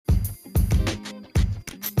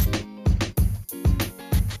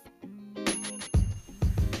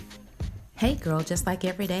Hey girl, just like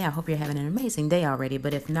every day, I hope you're having an amazing day already.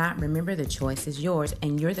 But if not, remember the choice is yours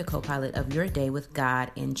and you're the co-pilot of your day with God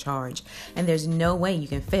in charge. And there's no way you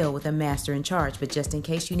can fail with a master in charge. But just in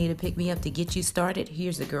case you need to pick me up to get you started,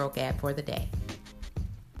 here's the Girl Gab for the day.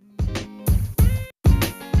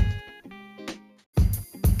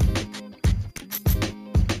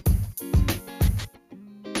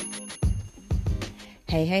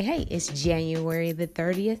 Hey, it's January the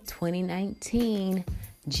 30th, 2019.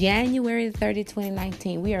 January the 30th,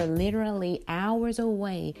 2019. We are literally hours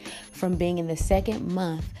away from being in the second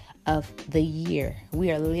month of the year.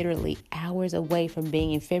 We are literally hours away from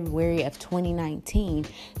being in February of 2019.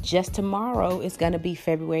 Just tomorrow is going to be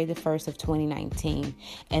February the 1st of 2019.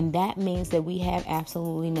 And that means that we have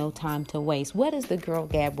absolutely no time to waste. What is the Girl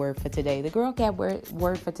Gab word for today? The Girl Gab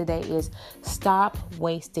word for today is stop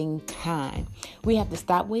wasting time. We have to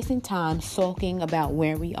stop wasting time sulking about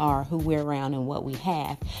where we are, who we're around, and what we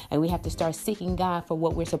have. And we have to start seeking God for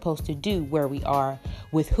what we're supposed to do where we are,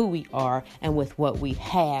 with who we are, and with what we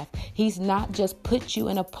have. He's not just put you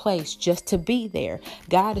in a place just to be there.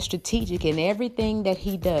 God is strategic in everything that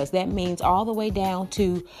he does. That means all the way down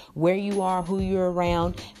to where you are, who you're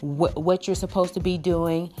around, what you're supposed to be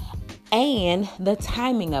doing, and the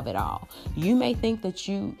timing of it all. You may think that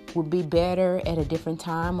you would be better at a different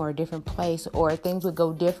time or a different place, or things would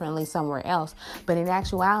go differently somewhere else. But in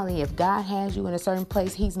actuality, if God has you in a certain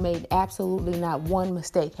place, he's made absolutely not one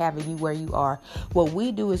mistake having you where you are. What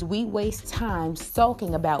we do is we waste time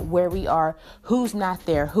sulking about where we are, who's not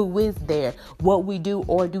there, who is there, what we do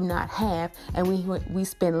or do not have. And we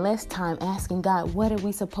spend less time asking God, what are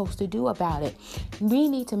we supposed to do about it? We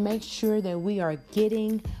need to make sure that we are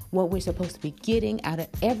getting what we're supposed to be getting out of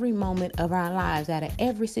every moment of our lives, out of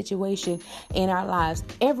every situation in our lives.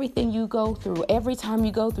 Everything you go through, every time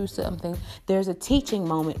you go through something, there's a teaching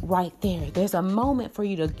moment right there. There's a moment for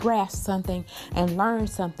you to grasp something and learn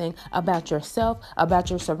something about yourself, about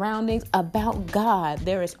your surroundings, about God.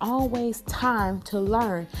 There is always time to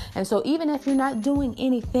learn. And so even if you're not doing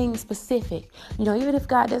anything specific, even if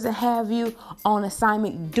God doesn't have you on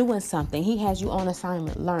assignment doing something, he has you on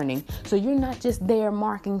assignment learning. So you're not just there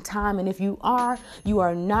marking time. And if you are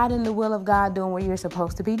not in the will of God doing what you're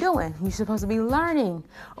supposed to be doing. You're supposed to be learning,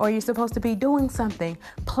 or you're supposed to be doing something,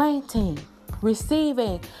 planting,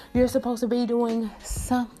 receiving. You're supposed to be doing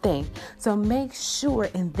something. So make sure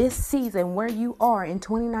in this season where you are in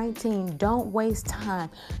 2019, don't waste time.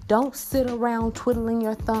 Don't sit around twiddling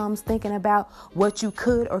your thumbs thinking about what you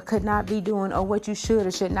could or could not be doing, or what you should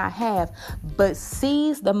or should not have. But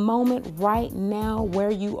seize the moment right now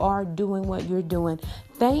where you are doing what you're doing.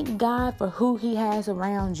 Thank God for who he has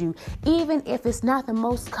around you. Even if it's not the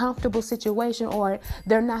most comfortable situation, or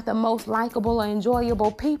they're not the most likable or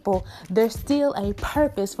enjoyable people, there's still a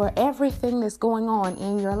purpose for everything that's going on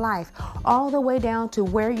in your life, all the way down to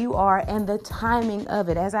where you are and the timing of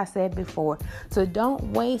it, as I said before. So don't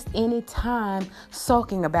waste any time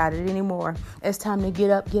sulking about it anymore. It's time to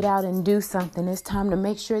get up, get out, and do something. It's time to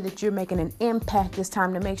make sure that you're making an impact. It's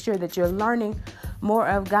time to make sure that you're learning more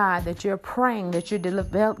of God, that you're praying, that you're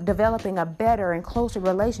developing a better and closer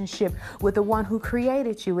relationship with the one who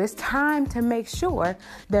created you. It's time to make sure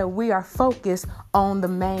that we are focused on the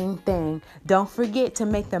main thing. Don't forget to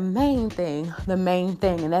make the main thing the main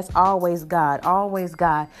thing. And that's always God, always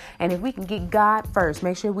God. And if we can get God first,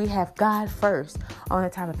 make sure we have God first on the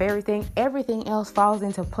top of everything, everything else falls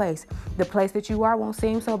into place. The place that you are won't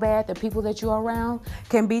seem so bad. The people that you're around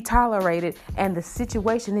can be tolerated. And the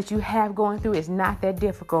situation that you have going through is not that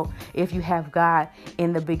difficult if you have God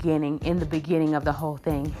in the beginning of the whole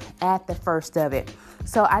thing, at the first of it.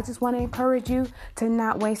 So I just want to encourage you to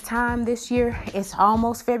not waste time this year. It's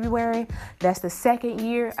almost February. That's the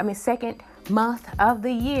second month of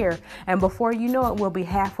the year. And before you know it, we'll be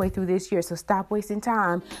halfway through this year. So stop wasting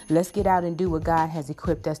time. Let's get out and do what God has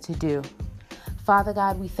equipped us to do. Father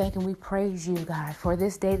God, we thank and we praise you, God, for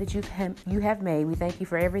this day that you have made. We thank you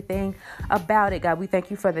for everything about it, God. We thank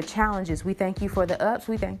you for the challenges. We thank you for the ups.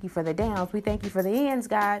 We thank you for the downs. We thank you for the ins,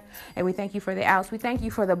 God. And we thank you for the outs. We thank you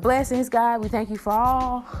for the blessings, God. We thank you for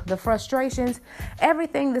all the frustrations,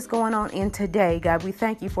 everything that's going on in today, God. We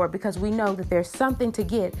thank you for it because we know that there's something to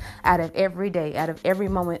get out of every day, out of every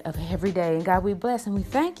moment of every day. And God, we bless and we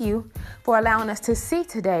thank you for allowing us to see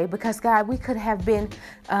today, because God, we could have been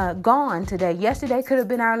gone today. Yesterday could have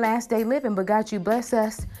been our last day living, but God, you bless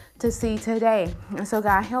us to see today. And so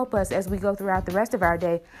God, help us as we go throughout the rest of our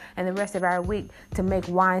day and the rest of our week to make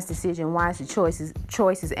wise decisions, wise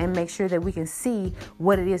choices, and make sure that we can see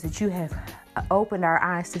what it is that you have opened our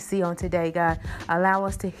eyes to see on today, God. Allow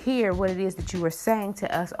us to hear what it is that you are saying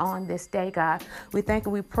to us on this day, God. We thank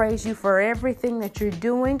and we praise you for everything that you're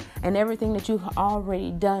doing and everything that you've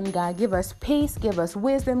already done, God. Give us peace, give us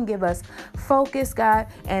wisdom, give us focus, God.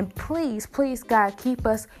 And please, God, keep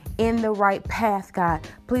us in the right path, God.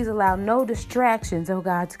 Please allow no distractions, oh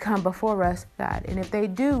God, to come before us, God. And if they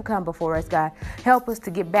do come before us, God, help us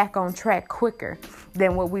to get back on track quicker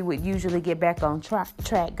than what we would usually get back on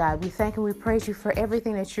track, God. We thank and we praise you for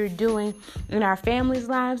everything that you're doing in our families'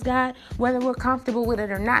 lives, God. Whether we're comfortable with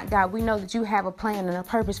it or not, God, we know that you have a plan and a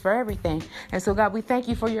purpose for everything. And so, God, we thank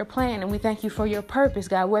you for your plan and we thank you for your purpose,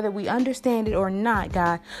 God, whether we understand it or not,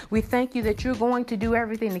 God. We thank you that you're going to do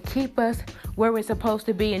everything to keep us where we're supposed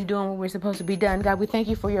to be and doing what we're supposed to be done. God, we thank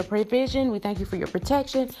you for your provision. We thank you for your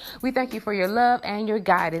protection. We thank you for your love and your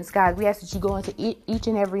guidance, God. We ask that you go into each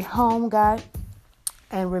and every home, God,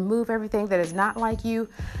 and remove everything that is not like you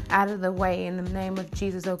out of the way in the name of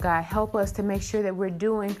Jesus, oh God. Help us to make sure that we're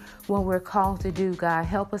doing what we're called to do, God.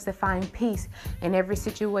 Help us to find peace in every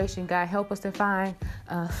situation, God. Help us to find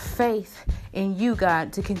faith in you,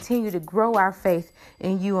 God, to continue to grow our faith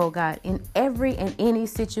in you, oh God, in every and any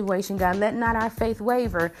situation, God. Let not our faith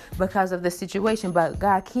waver because of the situation, but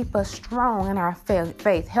God, keep us strong in our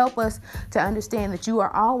faith. Help us to understand that you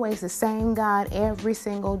are always the same God every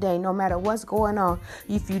single day, no matter what's going on.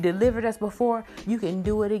 If you delivered us before, you can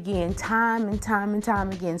do it again, time and time and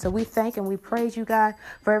time again. So we thank and we praise you, God,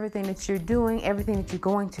 for everything that you're doing, everything that you're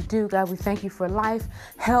going to do, God. We thank you for life,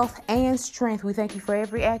 health, and strength. We thank you for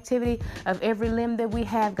every activity of every limb that we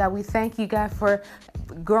have, God. We thank you, God, for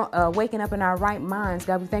waking up in our right minds,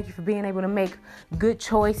 God. We thank you for being able to make good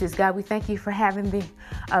choices, God. We thank you for having the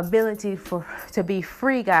ability to be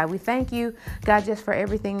free, God. We thank you, God, just for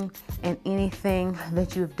everything and anything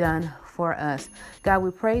that you've done for us. God,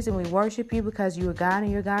 we praise and we worship you because you are God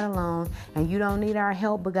and you're God alone, and you don't need our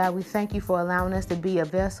help. But God, we thank you for allowing us to be a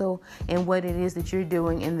vessel in what it is that you're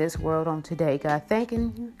doing in this world on today, God.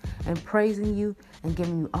 Thanking you and praising you and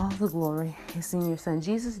giving you all the glory. It's in your son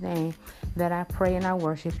Jesus' name that I pray and I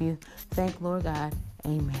worship you. Thank Lord God.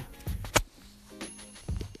 Amen.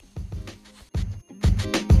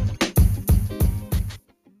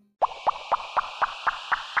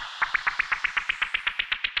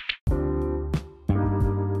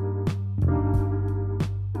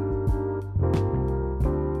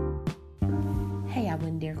 I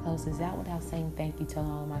wouldn't dare close this out without saying thank you to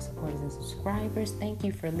all of my supporters and subscribers. Thank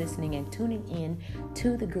you for listening and tuning in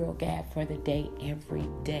to the Girl Gab for the day every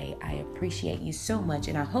day. I appreciate you so much,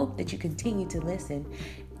 and I hope that you continue to listen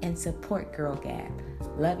and support Girl Gab.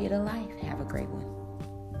 Love you to life. Have a great one.